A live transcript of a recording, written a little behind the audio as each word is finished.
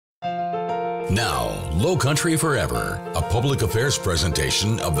Now, Lowcountry Forever, a public affairs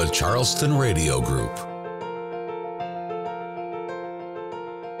presentation of the Charleston Radio Group.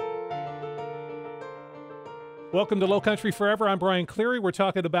 Welcome to Lowcountry Forever. I'm Brian Cleary. We're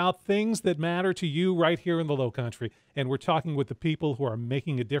talking about things that matter to you right here in the Lowcountry, and we're talking with the people who are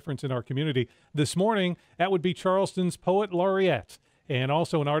making a difference in our community. This morning, that would be Charleston's Poet Laureate and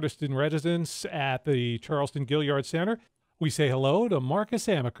also an artist in residence at the Charleston Gaillard Center. We say hello to Markus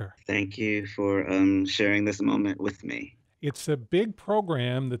Amaker. Thank you for sharing this moment with me. It's a big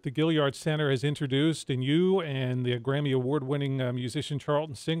program that the Gaillard Center has introduced, and you and the Grammy Award-winning musician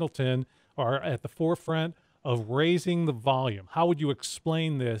Charlton Singleton are at the forefront of raising the volume. How would you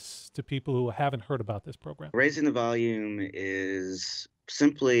explain this to people who haven't heard about this program? Raising the volume is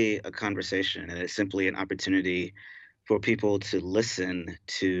simply a conversation, and it's simply an opportunity for people to listen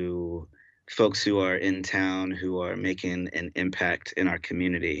to folks who are in town, who are making an impact in our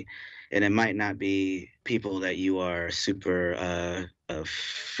community. And it might not be people that you are super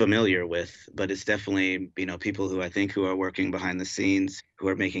familiar with, but it's definitely, people who I think who are working behind the scenes, who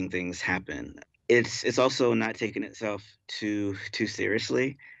are making things happen. It's also not taking itself too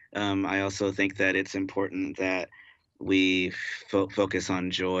seriously. I also think that it's important that we focus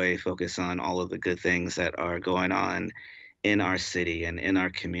on joy, focus on all of the good things that are going on in our city and in our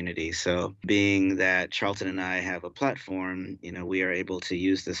community. So being that Charlton and I have a platform, we are able to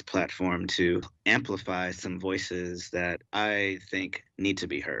use this platform to amplify some voices that I think need to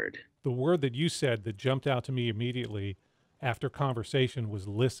be heard. The word that you said that jumped out to me immediately after conversation was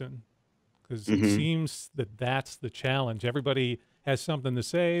listen. Because it seems that that's the challenge. Everybody has something to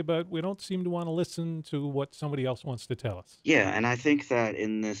say, but we don't seem to want to listen to what somebody else wants to tell us. Yeah, and I think that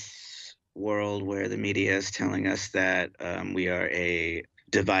in this world where the media is telling us that we are a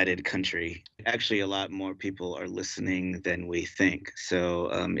divided country, actually a lot more people are listening than we think. So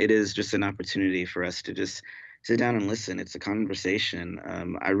it is just an opportunity for us to just sit down and listen. It's a conversation.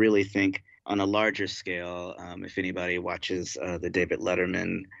 I really think on a larger scale, if anybody watches the David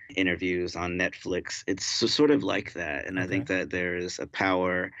Letterman interviews on Netflix, it's sort of like that. And I think that there is a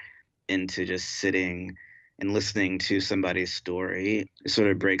power into just sitting and listening to somebody's story. It sort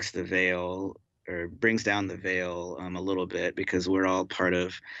of breaks the veil or brings down the veil a little bit, because we're all part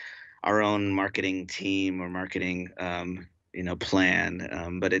of our own marketing team or marketing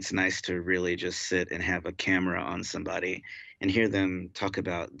plan. But it's nice to really just sit and have a camera on somebody and hear them talk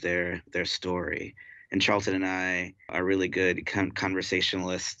about their story. And Charlton and I are really good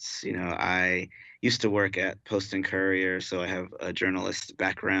conversationalists. I used to work at Post and Courier, so I have a journalist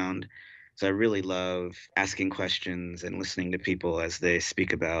background. So I really love asking questions and listening to people as they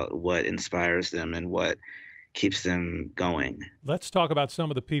speak about what inspires them and what keeps them going. Let's talk about some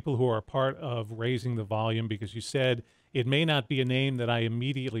of the people who are a part of raising the volume, because you said it may not be a name that I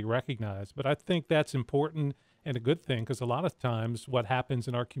immediately recognize, but I think that's important and a good thing, because a lot of times what happens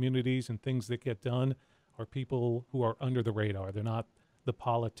in our communities and things that get done are people who are under the radar. They're not the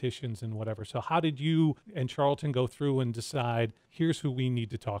politicians and whatever. So how did you and Charlton go through and decide, here's who we need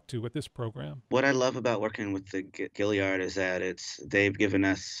to talk to with this program? What I love about working with the Gaillard is that they've given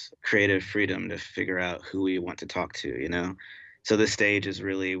us creative freedom to figure out who we want to talk to, So the stage is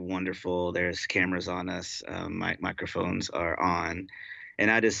really wonderful. There's cameras on us. Microphones are on.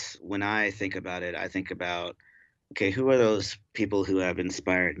 And when I think about it, I think about, okay, who are those people who have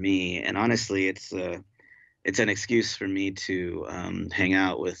inspired me? And honestly, it's an excuse for me to hang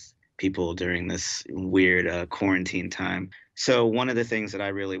out with people during this weird quarantine time. So one of the things that I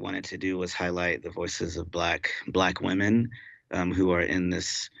really wanted to do was highlight the voices of Black women who are in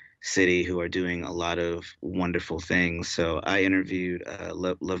this city, who are doing a lot of wonderful things. So I interviewed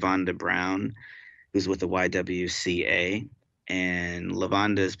LaVonda Brown, who's with the YWCA. And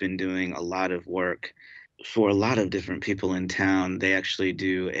LaVonda has been doing a lot of work for a lot of different people in town. They actually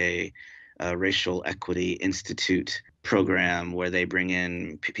do a Racial Equity Institute program where they bring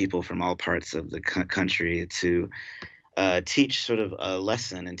in people from all parts of the country to teach sort of a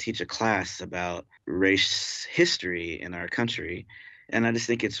lesson and teach a class about race history in our country. And I just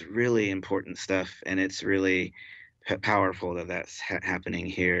think it's really important stuff, and it's really powerful that that's happening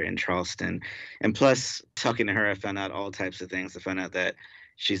here in Charleston. And plus, talking to her, I found out all types of things. I found out that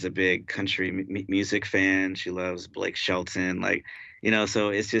she's a big country music fan. She loves Blake Shelton, so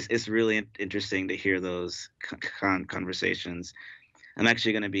it's really interesting to hear those conversations. I'm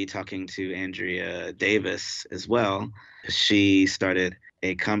actually going to be talking to Andrea Davis as well. She started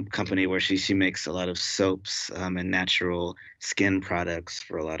a company where she makes a lot of soaps and natural skin products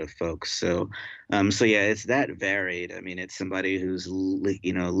for a lot of folks. So yeah, it's that varied. I mean, it's somebody who's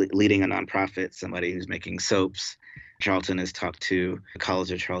leading a nonprofit, somebody who's making soaps, Charleston has talked to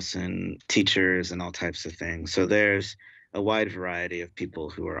College of Charleston teachers and all types of things. So there's a wide variety of people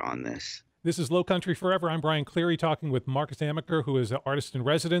who are on this. This is Lowcountry Forever. I'm Brian Cleary talking with Markus Amaker, who is an artist in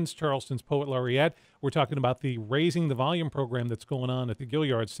residence, Charleston's poet laureate. We're talking about the Raising the Volume program that's going on at the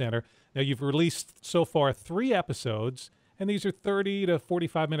Gaillard Center. Now, you've released so far 3 episodes, and these are 30 to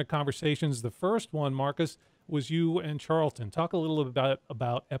 45-minute conversations. The first one, Markus, was you and Charlton. Talk a little bit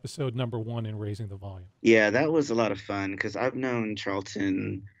about episode number 1 in Raising the Volume. Yeah, that was a lot of fun because I've known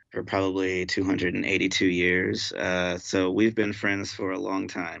Charlton for probably 282 years. So we've been friends for a long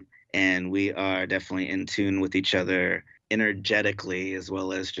time. And we are definitely in tune with each other energetically as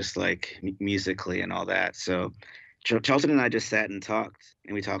well as just like musically and all that. So Charlton and I just sat and talked,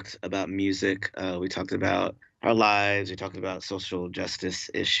 and we talked about music. We talked about our lives. We talked about social justice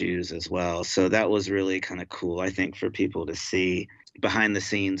issues as well. So that was really kind of cool, I think, for people to see behind the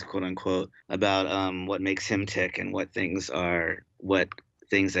scenes, quote unquote, about what makes him tick and what things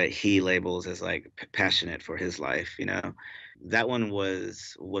that he labels as like passionate for his life, you know. That one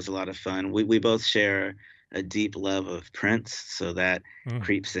was a lot of fun. We both share a deep love of Prince, so that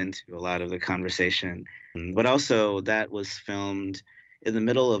creeps into a lot of the conversation. But also that was filmed in the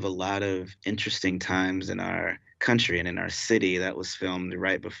middle of a lot of interesting times in our country and in our city. That was filmed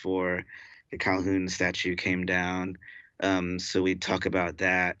right before the Calhoun statue came down. So we talk about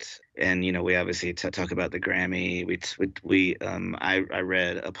that, and you know, we obviously talk about the Grammy. I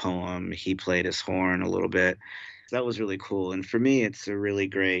read a poem. He played his horn a little bit. That was really cool. And for me, it's a really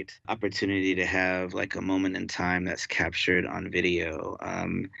great opportunity to have like a moment in time that's captured on video.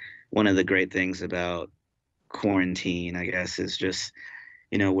 One of the great things about quarantine, I guess, is just,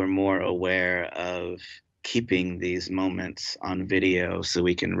 you know, we're more aware of keeping these moments on video so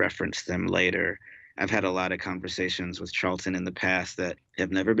we can reference them later. I've had a lot of conversations with Charlton in the past that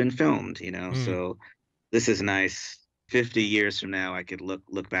have never been filmed, you know, so this is nice. 50 years from now, I could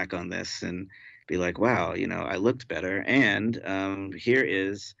look back on this and be like, wow, you know, I looked better. And here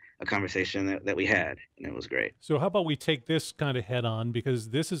is a conversation that we had, and it was great. So how about we take this kind of head on, because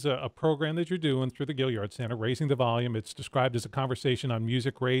this is a program that you're doing through the Gaillard Center, Raising the Volume. It's described as a conversation on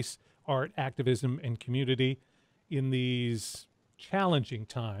music, race, art, activism, and community in these challenging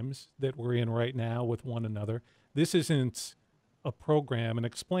times that we're in right now with one another. This isn't a program, and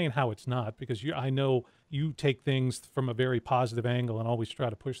explain how it's not, because I know you take things from a very positive angle and always try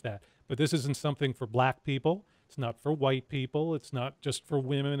to push that. But this isn't something for Black people. It's not for white people. It's not just for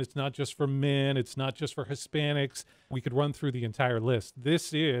women. It's not just for men. It's not just for Hispanics. We could run through the entire list.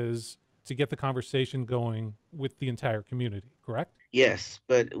 This is to get the conversation going with the entire community, correct? Yes,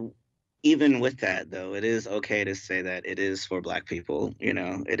 but even with that, though, it is okay to say that it is for Black people. You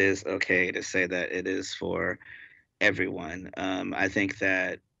know, it is okay to say that it is for everyone. I think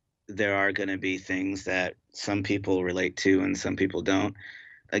that there are going to be things that some people relate to and some people don't.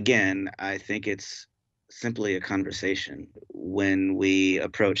 Again, I think it's simply a conversation. When we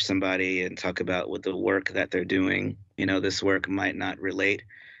approach somebody and talk about what the work that they're doing, you know, this work might not relate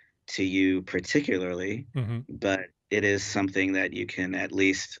to you particularly, but it is something that you can at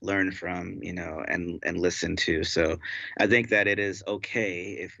least learn from, you know, and listen to. So I think that it is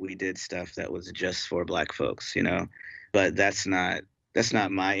okay if we did stuff that was just for Black folks, you know, but that's not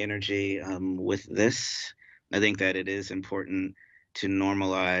my energy with this. I think that it is important to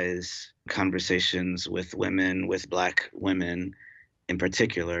normalize conversations with women, with Black women in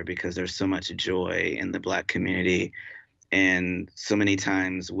particular, because there's so much joy in the Black community. And so many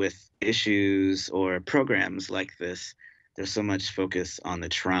times with issues or programs like this, there's so much focus on the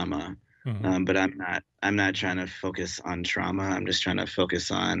trauma. But I'm not trying to focus on trauma. I'm just trying to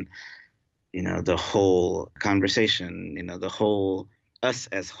focus on, you know, the whole conversation, you know, the whole, us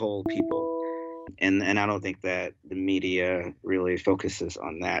as whole people. And I don't think that the media really focuses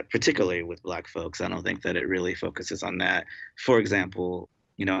on that, particularly with Black folks. I don't think that it really focuses on that. For example,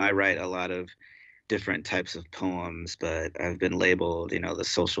 you know, I write a lot of different types of poems, but I've been labeled, you know, the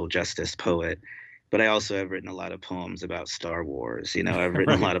social justice poet. But I also have written a lot of poems about Star Wars. You know, I've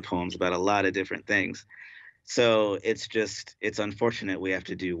written a lot of poems about a lot of different things. So it's unfortunate we have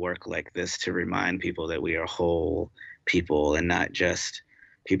to do work like this to remind people that we are whole people and not just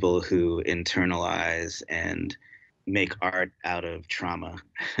people who internalize and make art out of trauma.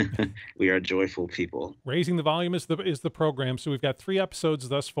 We are joyful people. Raising the Volume is the program. So we've got 3 episodes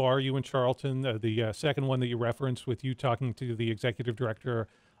thus far, you and Charlton. The second one that you referenced with you talking to the executive director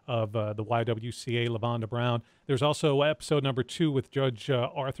of the YWCA, LaVonda Brown. There's also episode number 2 with Judge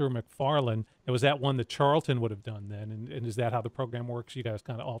Arthur McFarland. And was that one that Charlton would have done then? And is that how the program works? You guys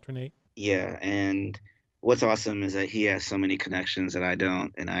kind of alternate? Yeah, and what's awesome is that he has so many connections that I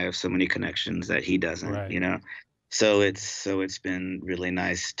don't, and I have so many connections that he doesn't, you know? So it's been really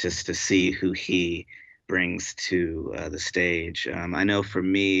nice just to see who he brings to the stage. I know for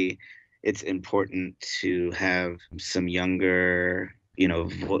me, it's important to have some younger,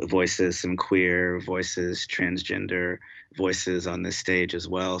 voices, some queer voices, transgender voices on this stage as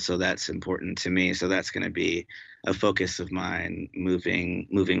well. So that's important to me. So that's going to be a focus of mine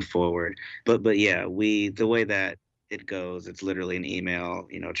moving forward. But yeah, the way that it goes, it's literally an email.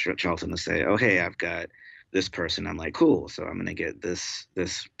 Charlton will say, "Oh, hey, I've got this person." I'm like, "Cool." So I'm going to get this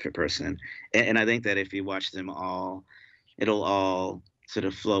person. And I think that if you watch them all, it'll all sort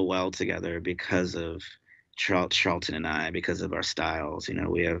of flow well together because of Charlton and I, because of our styles.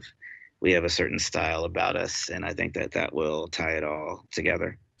 We have a certain style about us, and I think that will tie it all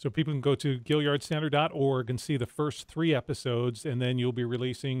together. So people can go to GaillardCenter.org and see the first 3 episodes, and then you'll be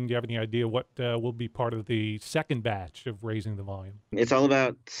releasing. Do you have any idea what will be part of the second batch of Raising the Volume? It's all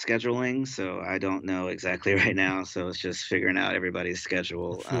about scheduling, so I don't know exactly right now. So it's just figuring out everybody's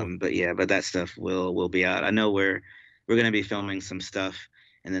schedule. Sure. But that stuff will be out. I know we're going to be filming some stuff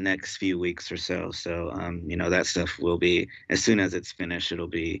in the next few weeks or so. So that stuff will be, as soon as it's finished, it'll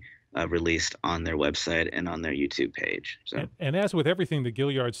be released on their website and on their YouTube page. So, and as with everything the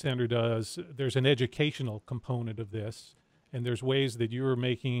Gaillard Center does, there's an educational component of this, and there's ways that you're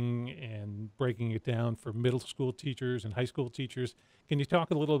making and breaking it down for middle school teachers and high school teachers. Can you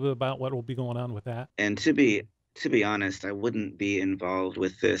talk a little bit about what will be going on with that? And to be honest, I wouldn't be involved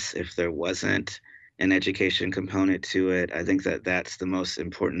with this if there wasn't an education component to it. I think that that's the most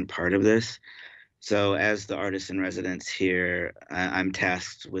important part of this. So as the artist in residence here, I'm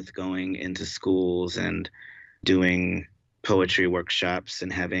tasked with going into schools and doing poetry workshops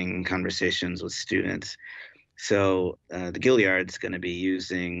and having conversations with students. So the Gaillard's going to be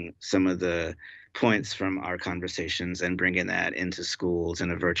using some of the points from our conversations and bringing that into schools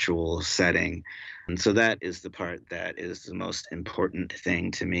in a virtual setting. And so that is the part that is the most important thing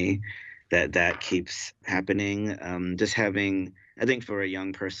to me, that keeps happening. Just having, I think for a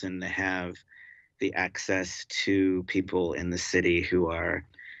young person to have the access to people in the city who are,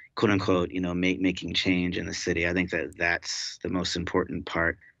 quote unquote, making change in the city. I think that that's the most important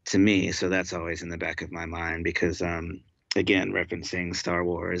part to me. So that's always in the back of my mind because, again, referencing Star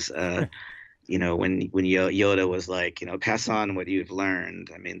Wars, when Yoda was like, pass on what you've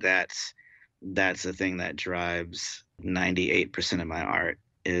learned. I mean, that's the thing that drives 98% of my art,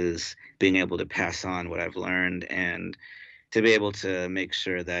 is being able to pass on what I've learned and to be able to make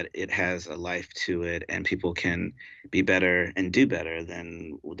sure that it has a life to it and people can be better and do better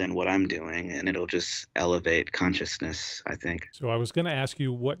than what I'm doing. And it'll just elevate consciousness, I think. So I was going to ask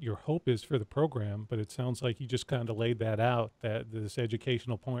you what your hope is for the program, but it sounds like you just kind of laid that out, that this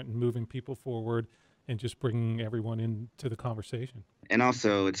educational point and moving people forward and just bringing everyone into the conversation. And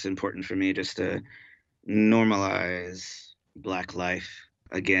also it's important for me just to normalize Black life.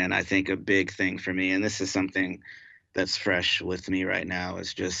 Again, I think a big thing for me, and this is something that's fresh with me right now,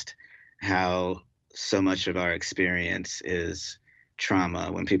 is just how so much of our experience is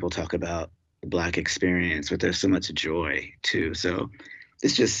trauma when people talk about the Black experience, but there's so much joy too. So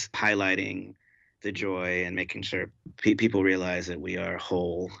it's just highlighting the joy and making sure people realize that we are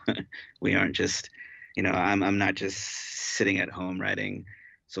whole. We aren't just, I'm not just sitting at home writing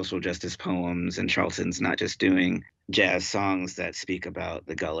social justice poems, and Charlton's not just doing jazz songs that speak about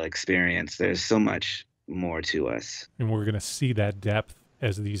the Gullah experience. There's so much more to us. And we're going to see that depth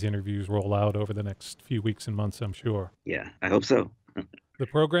as these interviews roll out over the next few weeks and months, I'm sure. Yeah, I hope so. The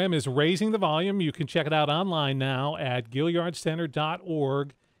program is Raising the Volume. You can check it out online now at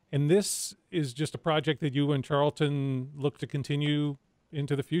GaillardCenter.org. And this is just a project that you and Charlton look to continue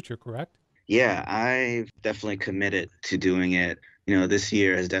into the future, correct? Yeah, I've definitely committed to doing it. This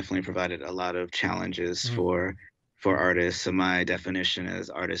year has definitely provided a lot of challenges for artists. So my definition as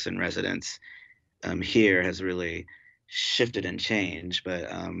artist in residence here has really shifted and changed, but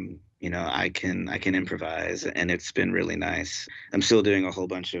I can improvise, and it's been really nice. I'm still doing a whole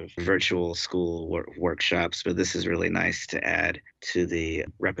bunch of virtual school workshops, but this is really nice to add to the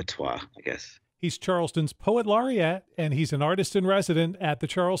repertoire, I guess. He's Charleston's Poet Laureate, and he's an artist in residence at the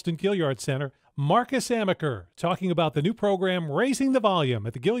Charleston Gaillard Center. Markus Amaker, talking about the new program, Raising the Volume,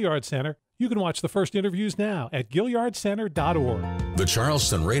 at the Gaillard Center. You can watch the first interviews now at GaillardCenter.org. The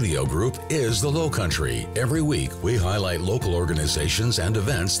Charleston Radio Group is the Lowcountry. Every week, we highlight local organizations and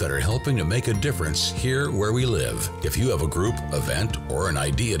events that are helping to make a difference here where we live. If you have a group, event, or an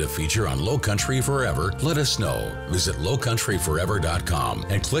idea to feature on Lowcountry Forever, let us know. Visit lowcountryforever.com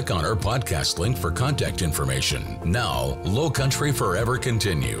and click on our podcast link for contact information. Now, Lowcountry Forever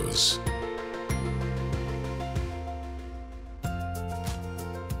continues.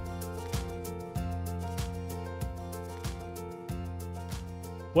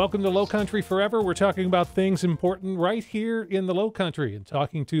 Welcome to Lowcountry Forever. We're talking about things important right here in the Lowcountry and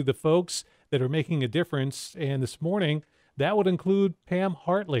talking to the folks that are making a difference. And this morning, that would include Pam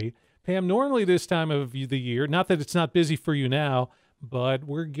Hartley. Pam, normally this time of the year, not that it's not busy for you now, but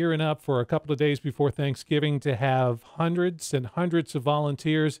we're gearing up for a couple of days before Thanksgiving to have hundreds and hundreds of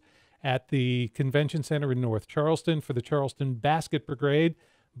volunteers at the convention center in North Charleston for the Charleston Basket Brigade.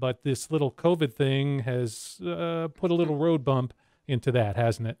 But this little COVID thing has put a little road bump into that,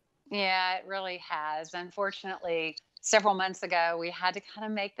 hasn't it? Yeah, it really has. Unfortunately, several months ago, we had to kind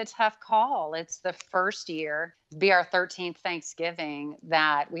of make the tough call. It's the first year, be our 13th Thanksgiving,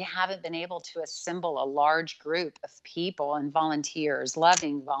 that we haven't been able to assemble a large group of people and volunteers,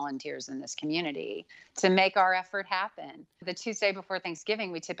 loving volunteers in this community, to make our effort happen. The Tuesday before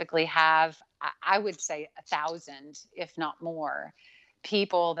Thanksgiving, we typically have, I would say, 1,000, if not more,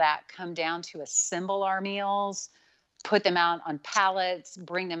 people that come down to assemble our meals, put them out on pallets,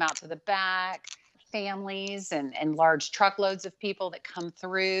 bring them out to the back, families and large truckloads of people that come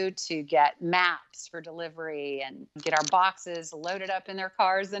through to get maps for delivery and get our boxes loaded up in their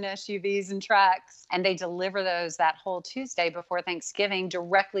cars and SUVs and trucks. And they deliver those that whole Tuesday before Thanksgiving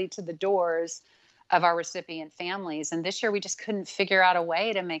directly to the doors of our recipient families. And this year we just couldn't figure out a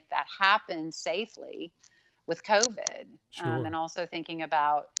way to make that happen safely with COVID. Sure. And also thinking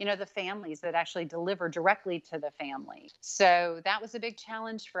about, the families that actually deliver directly to the family. So that was a big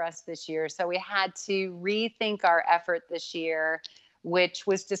challenge for us this year. So we had to rethink our effort this year, which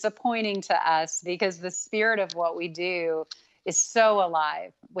was disappointing to us because the spirit of what we do is so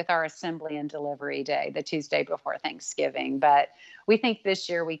alive with our assembly and delivery day, the Tuesday before Thanksgiving. But we think this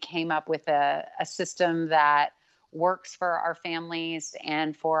year we came up with a system that works for our families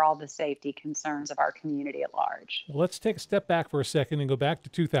and for all the safety concerns of our community at large. Well, let's take a step back for a second and go back to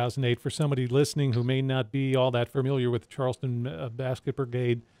 2008 for somebody listening who may not be all that familiar with the Charleston Basket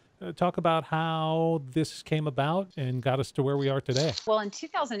Brigade. Talk about how this came about and got us to where we are today. Well, in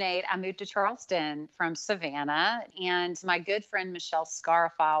 2008, I moved to Charleston from Savannah, and my good friend Michelle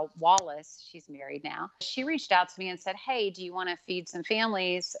Scarfile Wallace, she's married now, she reached out to me and said, hey, do you want to feed some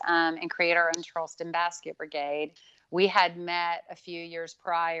families and create our own Charleston Basket Brigade? We had met a few years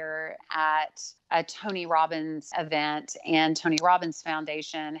prior at a Tony Robbins event, and Tony Robbins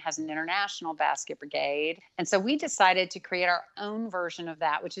Foundation has an international basket brigade. And so we decided to create our own version of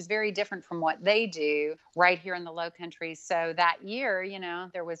that, which is very different from what they do right here in the Lowcountry. So that year,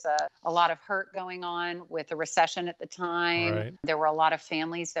 there was a lot of hurt going on with the recession at the time. Right. There were a lot of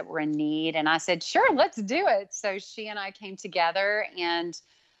families that were in need. And I said, sure, let's do it. So she and I came together and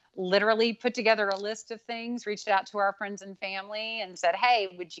literally put together a list of things, reached out to our friends and family and said, hey,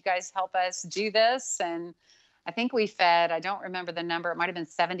 would you guys help us do this? And I think we fed, I don't remember the number, it might have been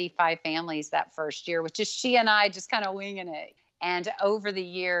 75 families that first year, with just she and I just kind of winging it. And over the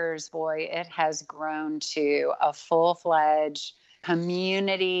years, boy, it has grown to a full-fledged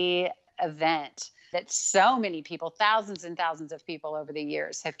community event that so many people, thousands and thousands of people over the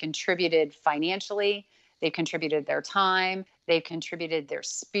years have contributed financially. They've contributed their time, they've contributed their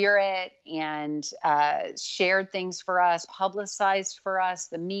spirit and shared things for us, publicized for us.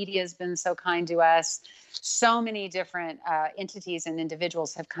 The media has been so kind to us. So many different entities and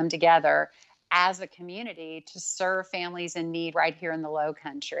individuals have come together as a community to serve families in need right here in the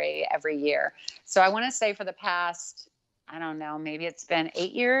Lowcountry every year. So I want to say for the past, I don't know, maybe it's been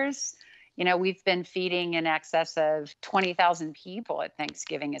 8 years, we've been feeding in excess of 20,000 people at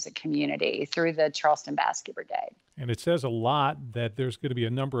Thanksgiving as a community through the Charleston Basket Brigade. And it says a lot that there's going to be a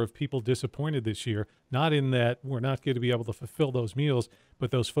number of people disappointed this year, not in that we're not going to be able to fulfill those meals,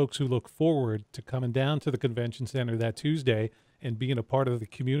 but those folks who look forward to coming down to the convention center that Tuesday and being a part of the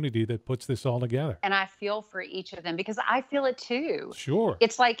community that puts this all together. And I feel for each of them because I feel it too. Sure.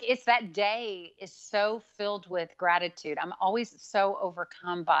 It's that day is so filled with gratitude. I'm always so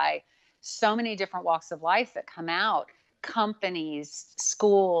overcome by so many different walks of life that come out, companies,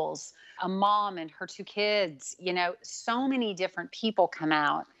 schools, a mom and her 2 kids, so many different people come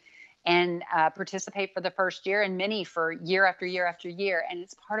out and participate for the first year, and many for year after year after year. And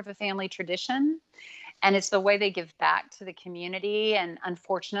it's part of a family tradition. And it's the way they give back to the community. And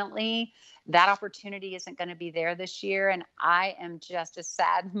unfortunately, that opportunity isn't going to be there this year. And I am just as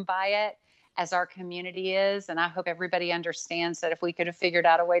saddened by it as our community is. And I hope everybody understands that if we could have figured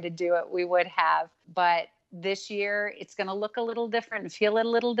out a way to do it, we would have. But this year, it's going to look a little different and feel a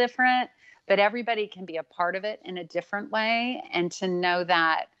little different. But everybody can be a part of it in a different way. And to know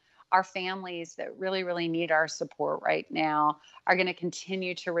that our families that really, really need our support right now are going to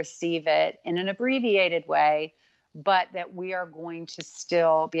continue to receive it in an abbreviated way, but that we are going to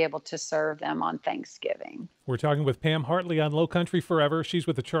still be able to serve them on Thanksgiving. We're talking with Pam Hartley on Lowcountry Forever. She's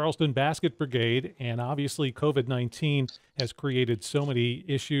with the Charleston Basket Brigade, and obviously COVID-19 has created so many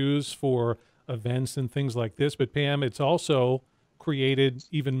issues for events and things like this. But Pam, it's also created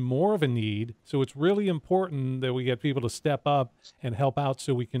even more of a need. So it's really important that we get people to step up and help out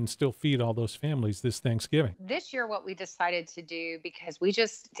so we can still feed all those families this Thanksgiving. This year, what we decided to do, because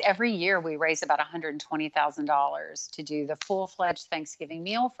every year we raise about $120,000 to do the full-fledged Thanksgiving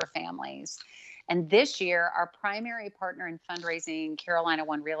meal for families. And this year, our primary partner in fundraising, Carolina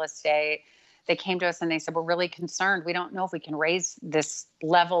One Real Estate, they came to us and they said, we're really concerned. We don't know if we can raise this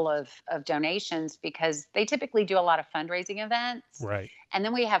level of donations, because they typically do a lot of fundraising events. Right. And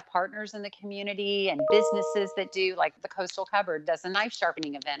then we have partners in the community and businesses that do, like the Coastal Cupboard does a knife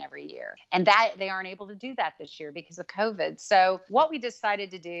sharpening event every year. And that they aren't able to do that this year because of COVID. So what we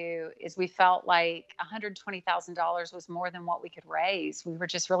decided to do is we felt like $120,000 was more than what we could raise. We were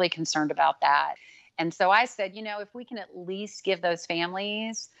just really concerned about that. And so I said, if we can at least give those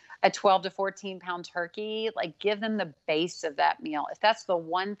families a 12 to 14 pound turkey, like give them the base of that meal. If that's the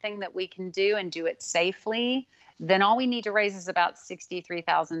one thing that we can do and do it safely, then all we need to raise is about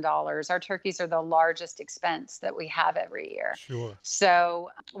 $63,000. Our turkeys are the largest expense that we have every year. Sure. So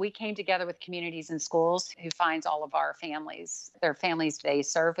we came together with communities and schools who finds all of our families, their families they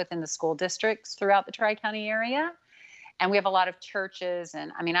serve within the school districts throughout the Tri-County area. And we have a lot of churches.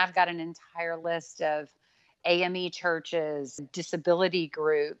 And I've got an entire list of AME churches, disability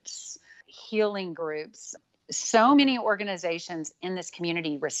groups, healing groups. So many organizations in this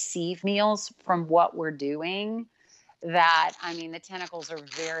community receive meals from what we're doing that, the tentacles are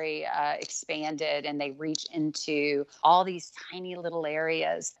very expanded, and they reach into all these tiny little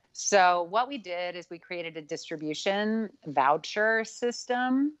areas. So what we did is we created a distribution voucher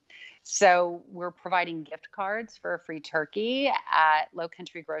system. So we're providing gift cards for a free turkey at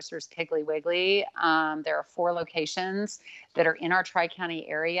Lowcountry Grocers Piggly Wiggly. There are 4 locations that are in our Tri-County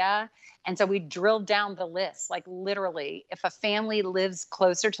area. And so we drilled down the list, like literally, if a family lives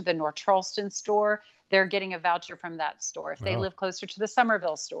closer to the North Charleston store, they're getting a voucher from that store. If they live closer to the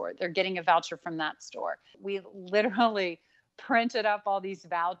Somerville store, they're getting a voucher from that store. We literally printed up all these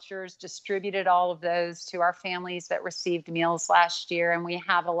vouchers, distributed all of those to our families that received meals last year. And we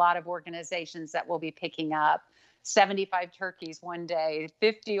have a lot of organizations that will be picking up 75 turkeys one day,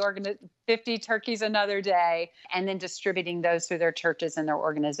 50 turkeys another day, and then distributing those through their churches and their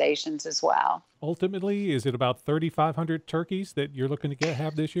organizations as well. Ultimately, is it about 3,500 turkeys that you're looking to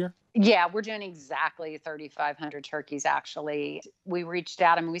have this year? Yeah, we're doing exactly 3,500 turkeys, actually. We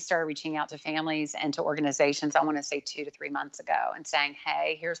started reaching out to families and to organizations, I want to say 2 to 3 months ago, and saying,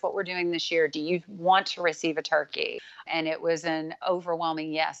 hey, here's what we're doing this year. Do you want to receive a turkey? And it was an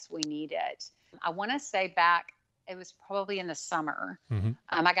overwhelming yes, we need it. I want to say back, it was probably in the summer. Mm-hmm.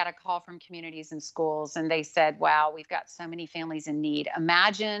 I got a call from communities and schools, and they said, wow, we've got so many families in need.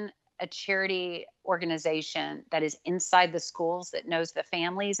 Imagine a charity organization that is inside the schools that knows the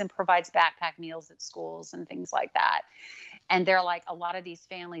families and provides backpack meals at schools and things like that. And they're like, a lot of these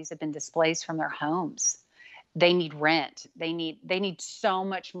families have been displaced from their homes. They need rent. They need so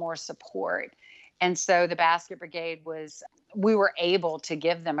much more support. And so the Basket Brigade we were able to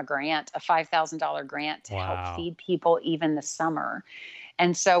give them a grant, a $5,000 grant to help feed people even this summer.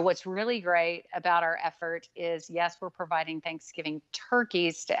 And so what's really great about our effort is, yes, we're providing Thanksgiving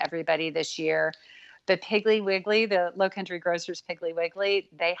turkeys to everybody this year. But Piggly Wiggly, the Lowcountry Grocers Piggly Wiggly,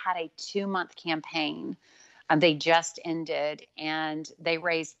 they had a 2-month campaign. They just ended, and they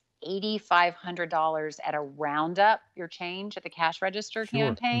raised $8,500 at a Roundup Your Change at the cash register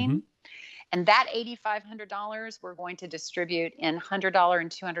campaign. Mm-hmm. And that $8,500 we're going to distribute in $100 and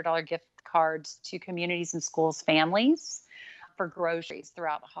 $200 gift cards to communities and schools' families for groceries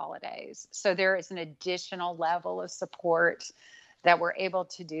throughout the holidays. So there is an additional level of support that we're able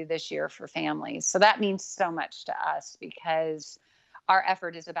to do this year for families. So that means so much to us, because our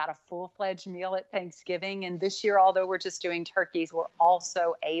effort is about a full-fledged meal at Thanksgiving. And this year, although we're just doing turkeys, we're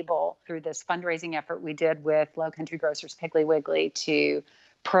also able, through this fundraising effort we did with Lowcountry Grocers Piggly Wiggly, to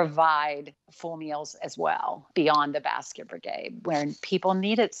provide full meals as well beyond the Basket Brigade, when people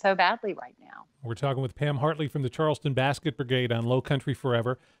need it so badly right now. We're talking with Pam Hartley from the Charleston Basket Brigade on Lowcountry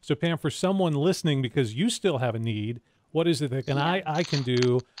Forever. So Pam, for someone listening, because you still have a need, what is it that I can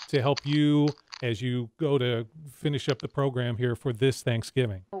do to help you as you go to finish up the program here for this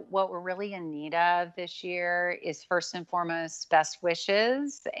Thanksgiving? What we're really in need of this year is, first and foremost, best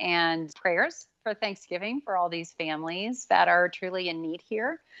wishes and prayers for Thanksgiving for all these families that are truly in need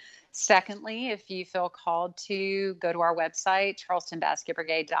here. Secondly, if you feel called to, go to our website,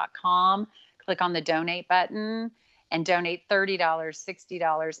 charlestonbasketbrigade.com, click on the donate button, and donate $30,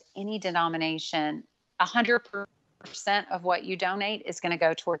 $60, any denomination, 100% of what you donate is going to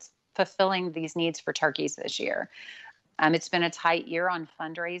go towards fulfilling these needs for turkeys this year. It's been a tight year on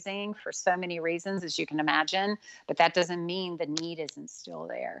fundraising for so many reasons, as you can imagine, but that doesn't mean the need isn't still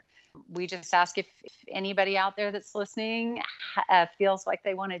there. We just ask if anybody out there that's listening feels like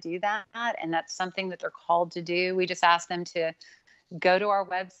they want to do that, and that's something that they're called to do. We just ask them to go to our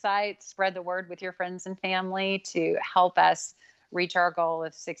website, spread the word with your friends and family to help us reach our goal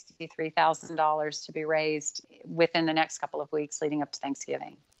of $63,000 to be raised within the next couple of weeks leading up to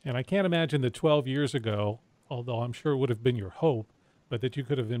Thanksgiving. And I can't imagine that 12 years ago, although I'm sure it would have been your hope, but that you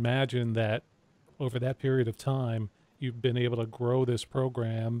could have imagined that over that period of time, you've been able to grow this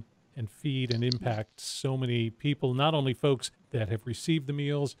program and feed and impact so many people, not only folks that have received the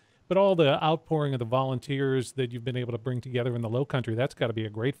meals, but all the outpouring of the volunteers that you've been able to bring together in the Lowcountry. That's got to be a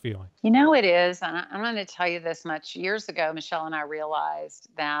great feeling. You know, it is. And I'm going to tell you this much. Years ago, Michelle and I realized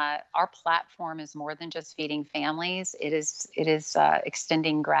that our platform is more than just feeding families. It is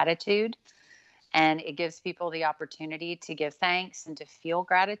extending gratitude. And it gives people the opportunity to give thanks and to feel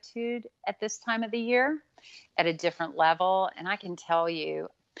gratitude at this time of the year at a different level. And I can tell you,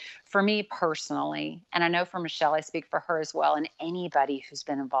 for me personally, and I know for Michelle, I speak for her as well, and anybody who's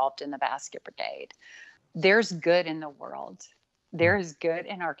been involved in the Basket Brigade, there's good in the world. There is good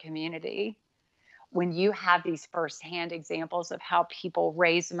in our community. When you have these firsthand examples of how people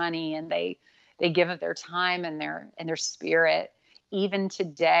raise money and they give of their time and their spirit, even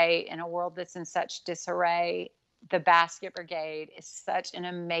today in a world that's in such disarray, the Basket Brigade is such an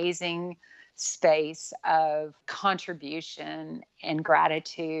amazing space of contribution and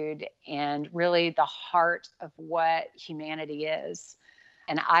gratitude and really the heart of what humanity is.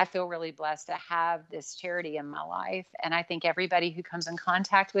 And I feel really blessed to have this charity in my life. And I think everybody who comes in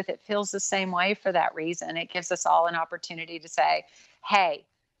contact with it feels the same way for that reason. It gives us all an opportunity to say, hey,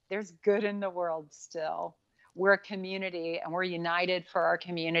 there's good in the world still. We're a community and we're united for our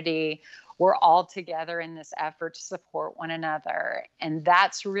community. We're all together in this effort to support one another. And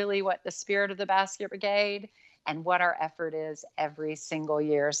that's really what the spirit of the Basket Brigade and what our effort is every single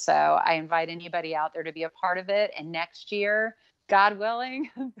year. So I invite anybody out there to be a part of it. And next year, God willing,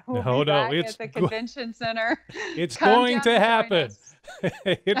 we'll be back at the convention center. It's going to happen.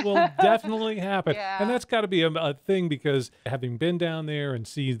 It will definitely happen. Yeah. And that's got to be a thing, because having been down there and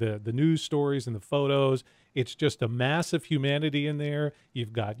see the news stories and the photos, it's just a massive humanity in there.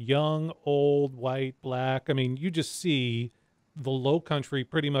 You've got young, old, white, black. I mean, you just see the Lowcountry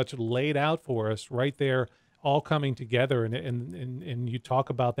pretty much laid out for us right there, all coming together. And you talk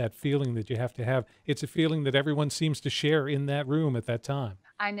about that feeling that you have to have. It's a feeling that everyone seems to share in that room at that time.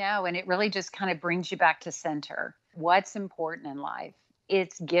 I know. And it really just kind of brings you back to center. What's important in life?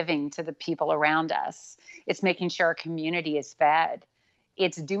 It's giving to the people around us. It's making sure our community is fed.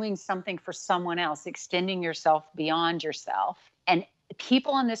 It's doing something for someone else, extending yourself beyond yourself. And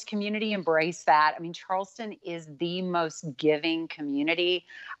people in this community embrace that. I mean, Charleston is the most giving community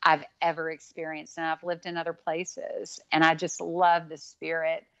I've ever experienced. And I've lived in other places. And I just love the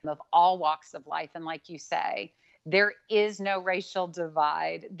spirit of all walks of life. And like you say, there is no racial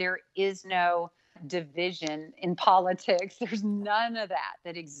divide. There is no division in politics. There's none of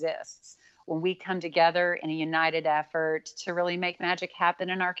that exists when we come together in a united effort to really make magic happen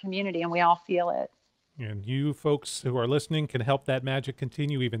in our community, and we all feel it. And you folks who are listening can help that magic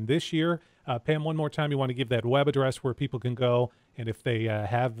continue even this year. Pam, one more time, you want to give that web address where people can go, and if they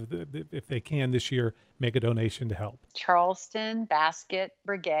if they can this year, make a donation to help.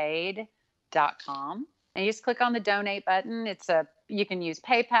 CharlestonBasketBrigade.com. And you just click on the donate button. You can use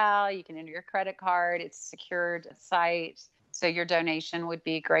PayPal, you can enter your credit card. It's a secured site. So your donation would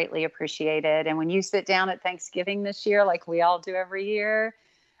be greatly appreciated. And when you sit down at Thanksgiving this year, like we all do every year,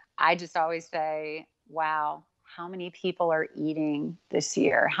 I just always say, wow, how many people are eating this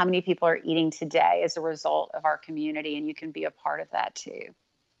year? How many people are eating today as a result of our community? And you can be a part of that too.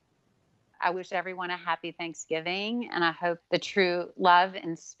 I wish everyone a happy Thanksgiving, and I hope the true love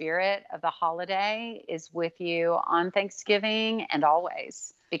and spirit of the holiday is with you on Thanksgiving and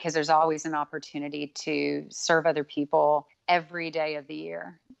always, because there's always an opportunity to serve other people every day of the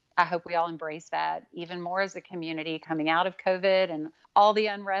year. I hope we all embrace that even more as a community coming out of COVID and all the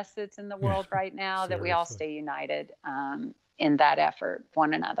unrest that's in the world right now, that we all stay united in that effort,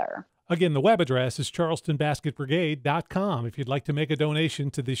 one another. Again, the web address is charlestonbasketbrigade.com if you'd like to make a donation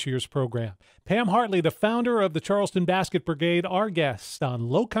to this year's program. Pam Hartley, the founder of the Charleston Basket Brigade, our guest on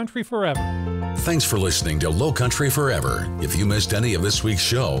Lowcountry Forever. Thanks for listening to Lowcountry Forever. If you missed any of this week's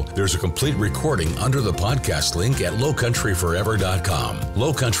show, there's a complete recording under the podcast link at lowcountryforever.com.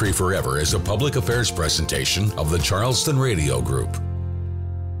 Lowcountry Forever is a public affairs presentation of the Charleston Radio Group.